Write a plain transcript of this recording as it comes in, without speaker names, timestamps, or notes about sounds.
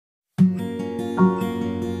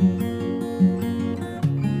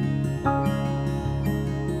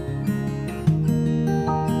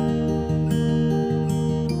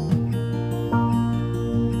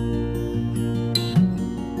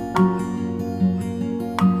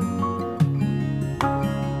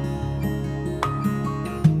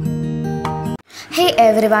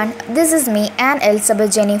everyone, this is me and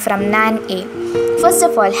Elizabeth Jenny from 9A. First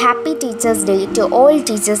of all, happy Teachers' Day to all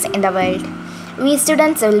teachers in the world. We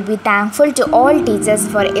students will be thankful to all teachers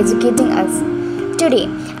for educating us. Today,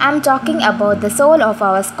 I am talking about the soul of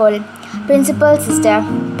our school, Principal Sister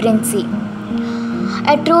Princey.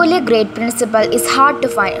 A truly great principal is hard to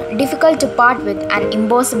find, difficult to part with, and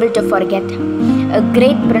impossible to forget. A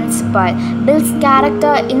great principal builds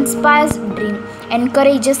character, inspires dream,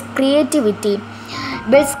 encourages creativity,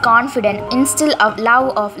 builds confidence, instills a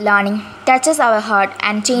love of learning, touches our heart,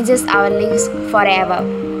 and changes our lives forever.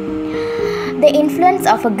 The influence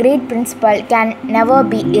of a great principal can never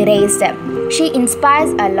be erased. She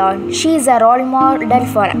inspires a lot. She is a role model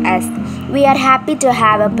for us. We are happy to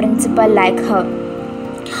have a principal like her.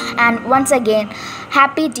 And once again,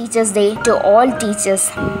 happy Teachers' Day to all teachers.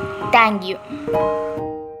 Thank you.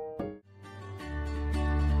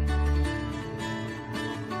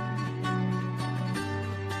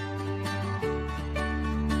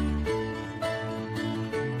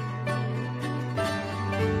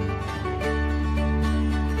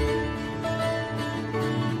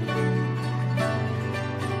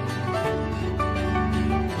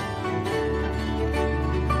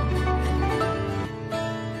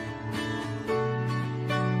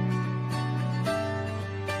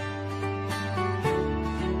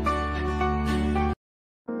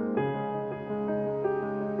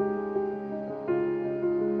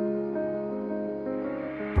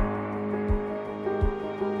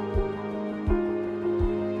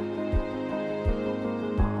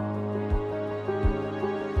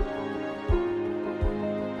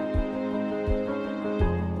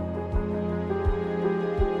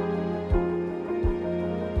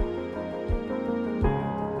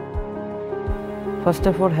 First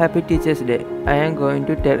of all, happy Teachers' Day. I am going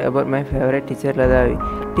to tell about my favorite teacher, Ladavi.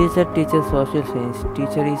 Teacher teaches social science.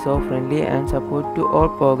 Teacher is so friendly and support to all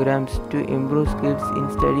programs to improve skills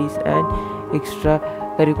in studies and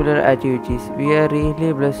extracurricular activities. We are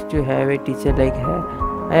really blessed to have a teacher like her.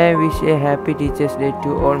 I wish a happy Teachers' Day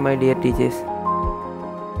to all my dear teachers.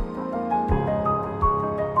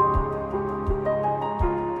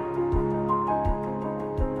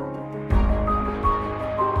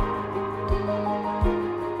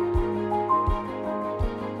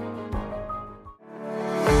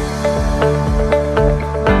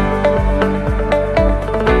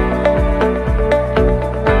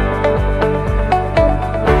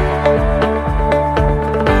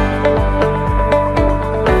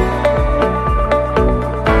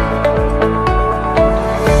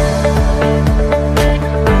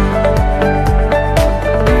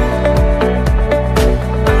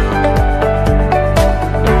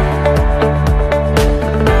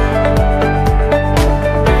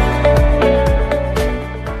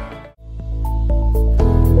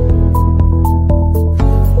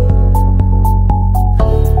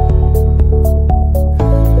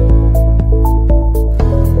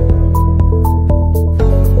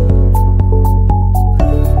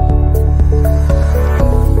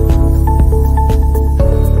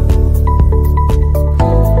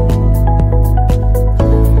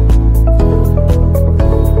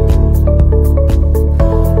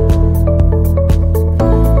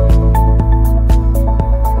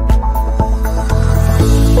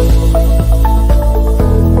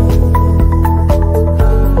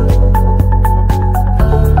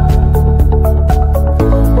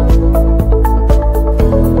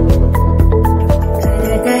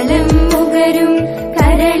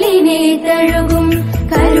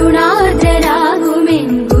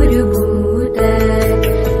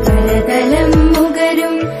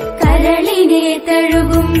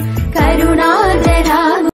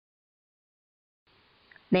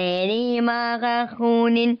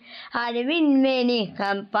 മേനിമകൂനിൻ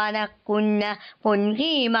അറിവിൻവെനികം പറക്കുന്ന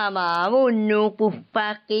പൊൻകീമമാവുന്നു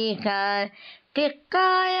പുഷ്പക്കികൾ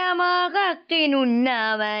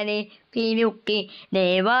കിക്കായമകത്തിനുന്നവനെ കിലുക്കി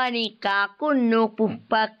ദേവാനി കാക്കുന്നു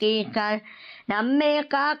പുഷ്പക്കികൾ നമ്മെ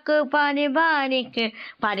കാക്ക് പരിപാലിക്ക്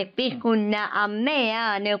പഠിപ്പിക്കുന്ന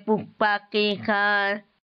അമ്മയാണ് പുഷ്പക്കികൾ.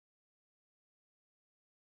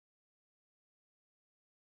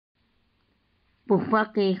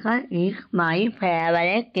 Puffball is my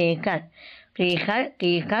favorite cricket.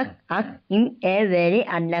 Cricket us in a very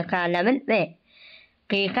understandable way.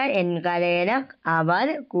 Cricket encourages our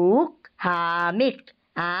good habits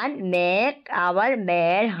and make our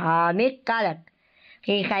bad habits correct.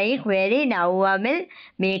 Cricket is very lovable,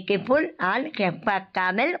 beautiful and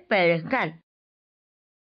respectable person.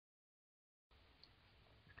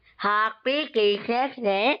 Happy Teachers'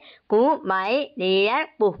 Day to my dear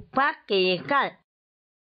Puffball.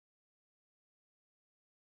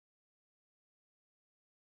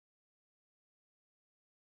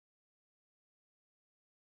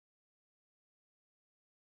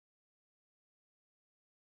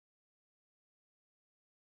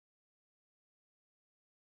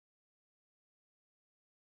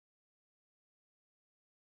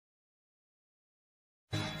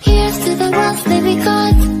 Here's to the ones that we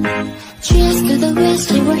got. Cheers to the wish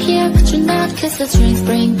you were here but you're not, 'cause the drinks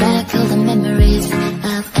bring back all the memories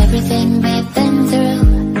of everything we've been through.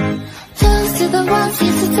 Toast to the ones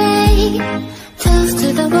here today. Toast to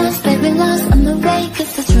the ones that we lost on the way,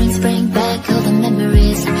 'cause the drinks bring back all the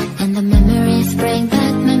memories, and the memories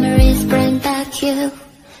bring back you.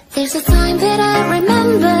 There's a time that I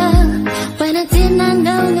remember when I did not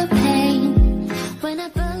know the pain, when I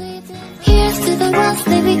believed in. Here's to the ones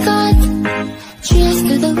that we got. Cheers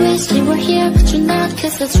to the wish you were here but you're not,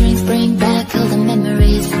 'cause the drinks bring back all the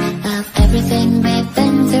memories of everything we've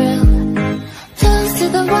been through. Toast to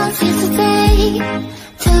the ones here today.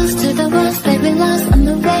 Toast to the ones that we lost on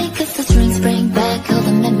the way, 'cause the drinks bring back all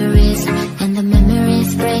the memories, and the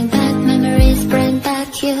memories bring back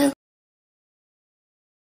you.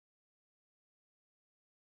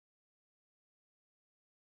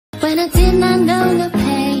 When I did not know the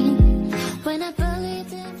pain, when I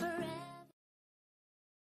believed in forever.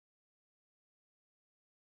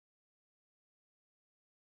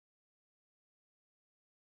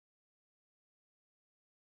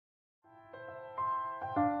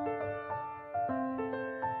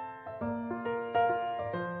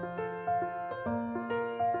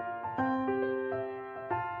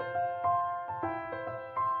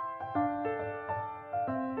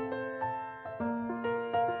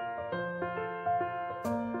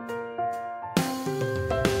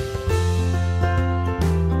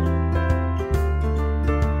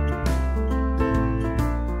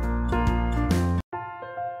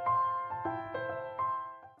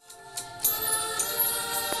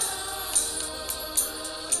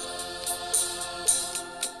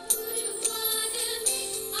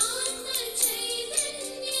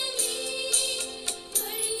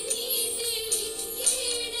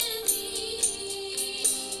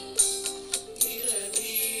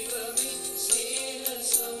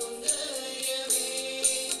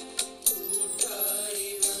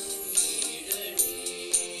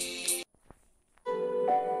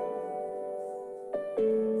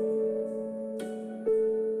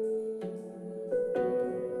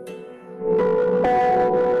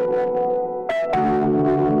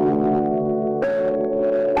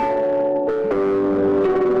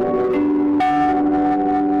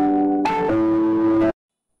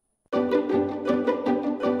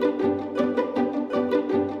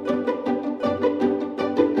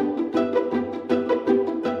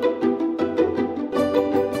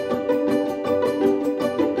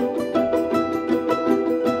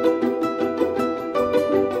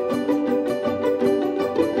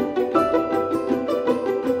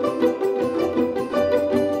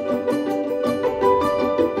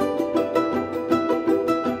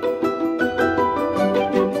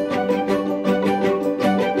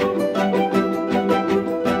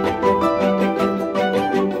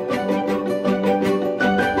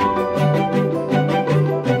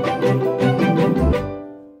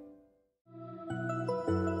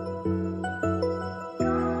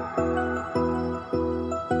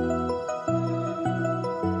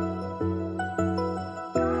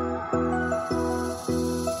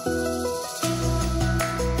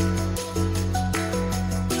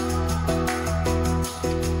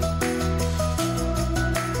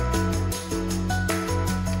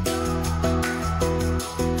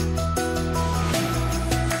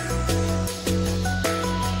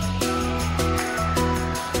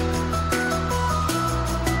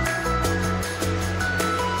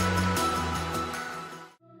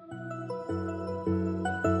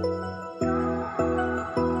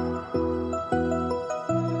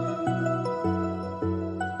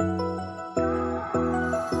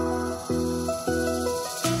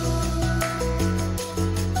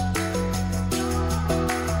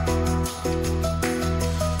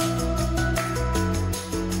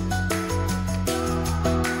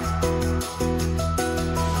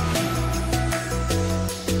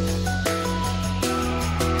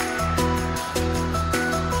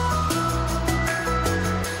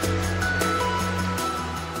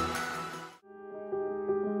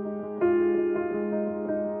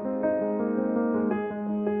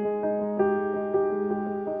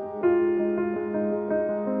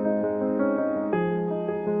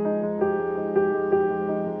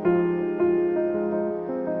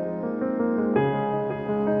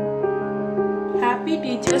 Happy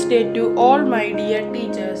Teachers Day to all my dear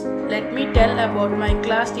teachers. Let me tell about my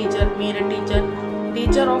class teacher, Meera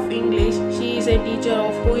teacher of English. She is a teacher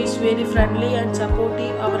who is very friendly and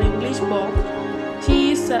supportive of our English bond.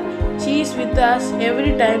 She is with us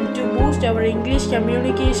every time to boost our English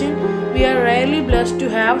communication. We are really blessed to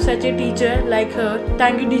have such a teacher like her.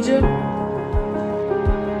 Thank you, teacher.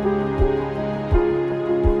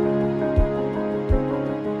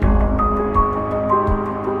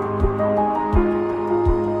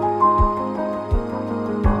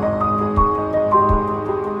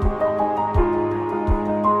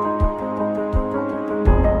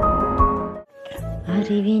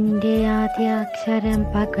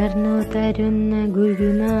 പകർന്നു തരുന്ന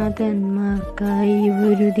ഗുരുനാഥന്മാർക്കായി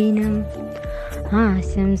ഒരു ദിനം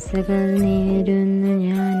ആശംസകൾ നേരുന്നു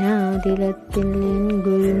ഞാൻ ആദിലത്തിൽ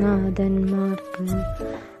ഗുരുനാഥന്മാർക്ക്.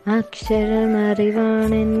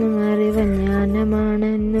 അക്ഷരമറിവാണെന്നും അറിവ്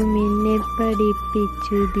ജ്ഞാനമാണെന്നും എന്നെ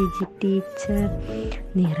പഠിപ്പിച്ചു ബിജി ടീച്ചർ.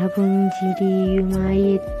 നിറപുഞ്ചിരിയുമായി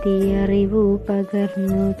എത്തി അറിവു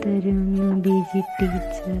പകർന്നു തരുന്നു ബിജി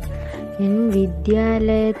ടീച്ചർ. എൻ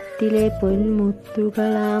വിദ്യാലയത്തിലെ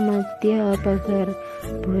പൊന്മുത്തുകളാം അധ്യാപകർ,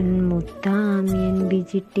 പൊന്മുത്താം എൻ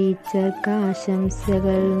ബിജി ടീച്ചർക്ക്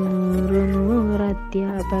ആശംസകൾ. 100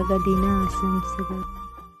 അധ്യാപക ദിനാശംസകൾ.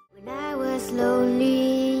 When I was lonely,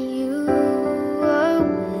 you were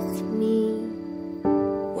with me.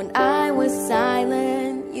 When I was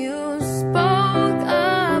silent, you spoke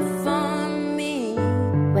up for me.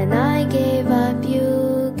 When I gave up, you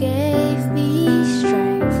gave me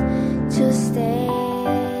strength to stay.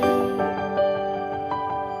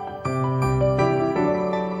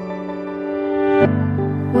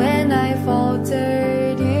 When I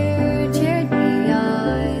faltered, you cheered me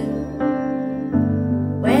on.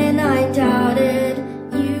 When I doubted,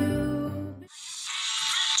 you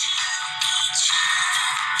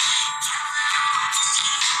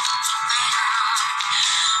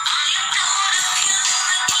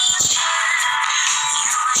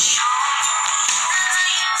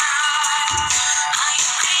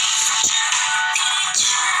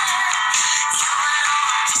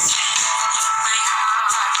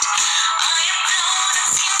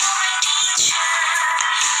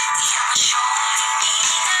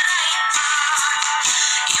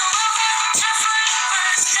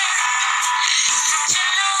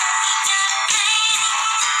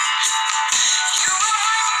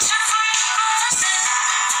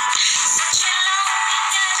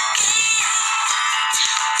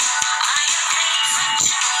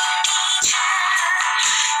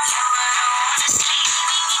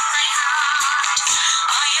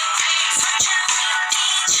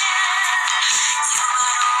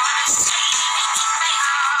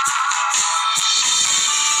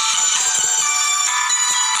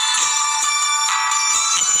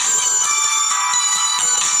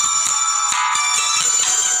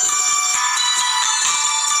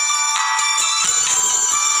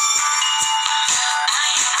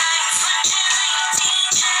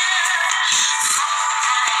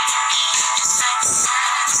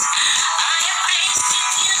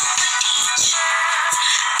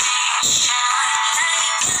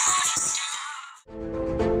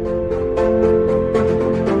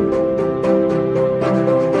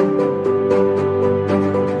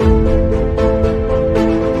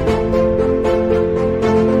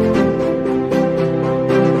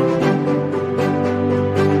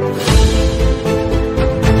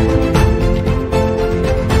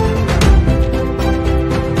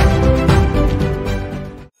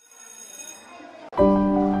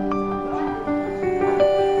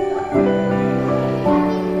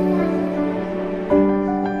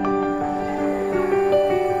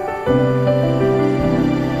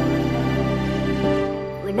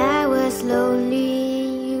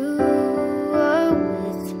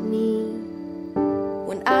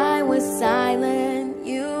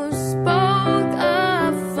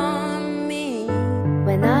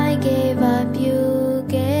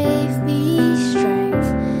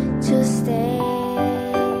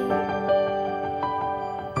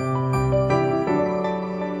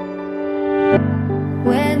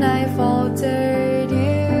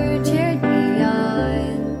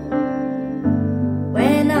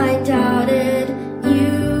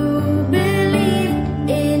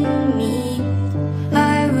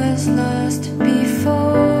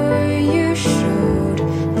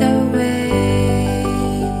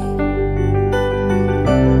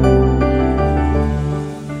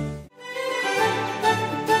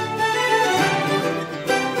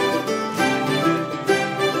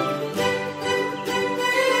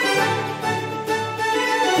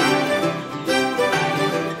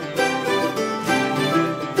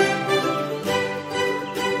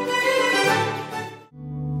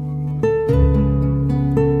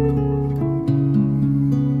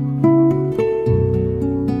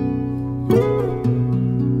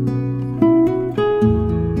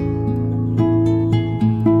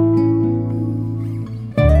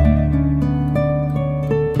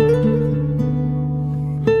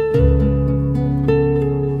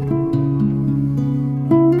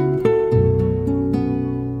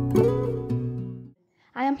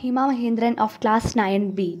Hima Mahendran of class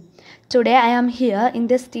 9B. Today I am here in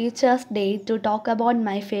this Teacher's Day to talk about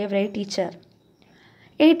my favorite teacher.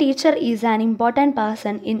 A teacher is an important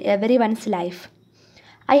person in everyone's life.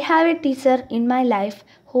 I have a teacher in my life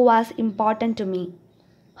who was important to me.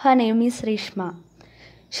 Her name is Rishma.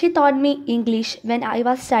 She taught me English when I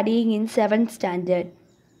was studying in 7th standard.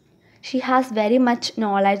 She has very much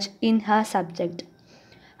knowledge in her subject.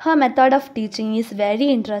 Her method of teaching is very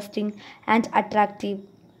interesting and attractive.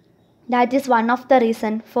 That is one of the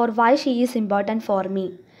reasons for why she is important for me.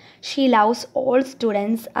 She loves all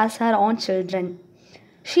students as her own children.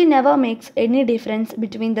 She never makes any difference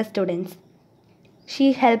between the students.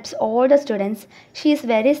 She helps all the students. She is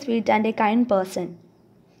very sweet and a kind person.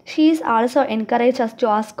 She is also encourages us to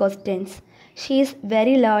ask questions. She is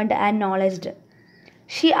very learned and knowledgeable.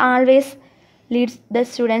 She always leads the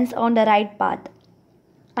students on the right path.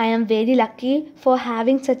 I am very lucky for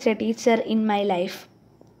having such a teacher in my life.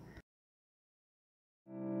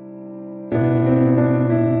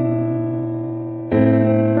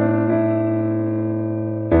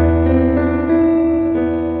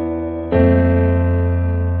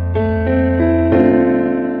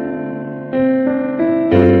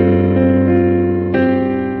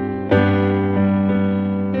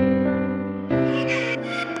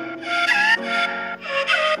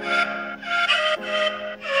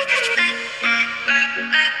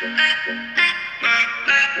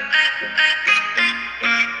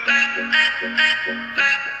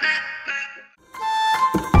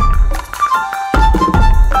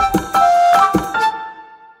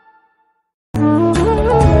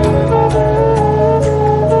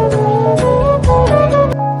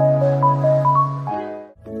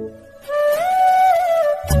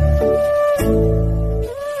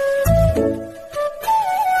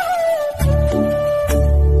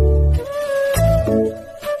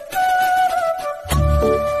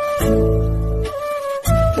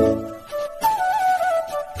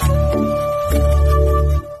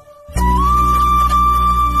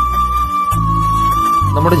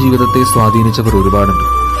 നമ്മുടെ ജീവിതത്തെ സ്വാധീനിച്ചവർ ഒരുപാടുണ്ട്.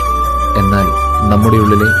 എന്നാൽ നമ്മുടെ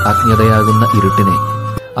ഉള്ളിലെ അജ്ഞതയാകുന്ന ഇരുട്ടിനെ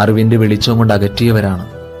അറിവിന്റെ വെളിച്ചം കൊണ്ട് അകറ്റിയവരാണ്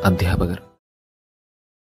അധ്യാപകർ.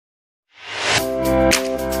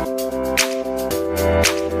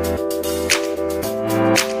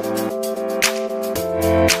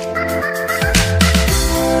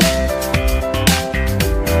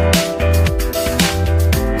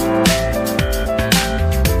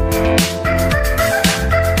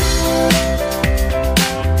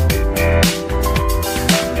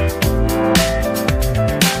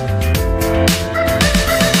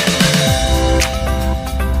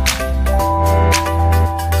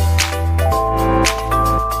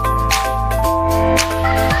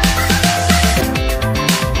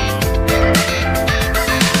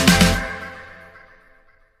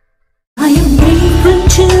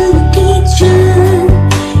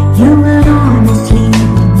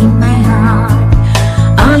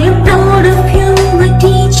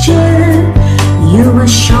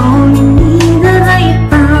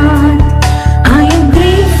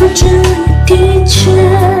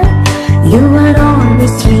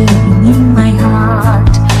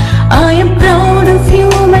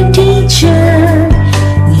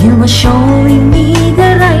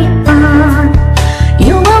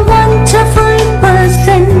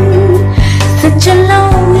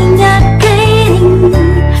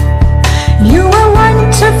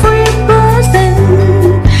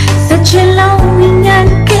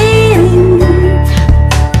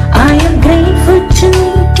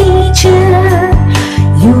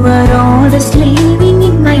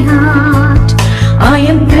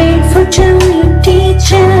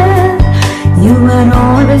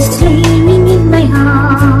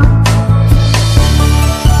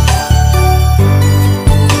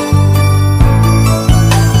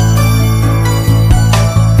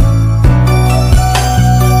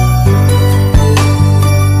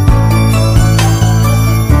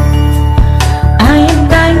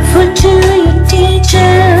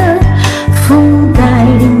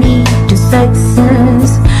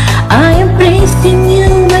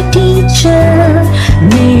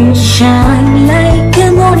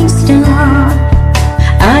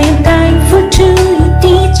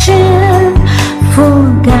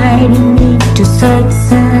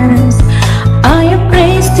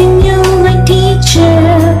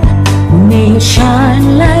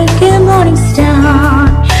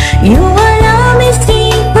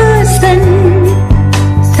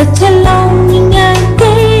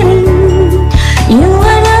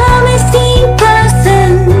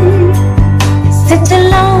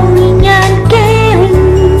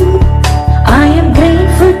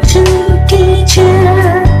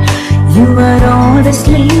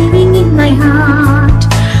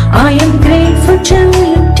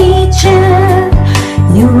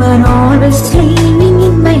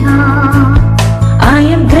 I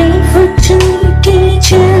am grateful to you,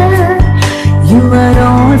 teacher. You are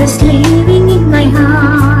always living in my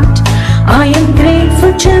heart. I am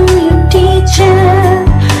grateful to you, teacher.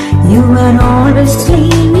 You are always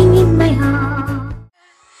living in my heart.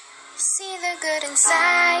 See the good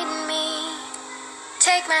inside me.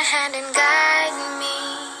 Take my hand and guide me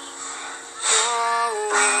your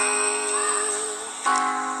way.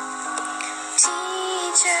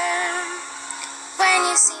 Teacher, when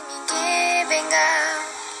you see me giving up,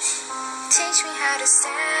 teach me how to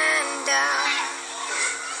stand.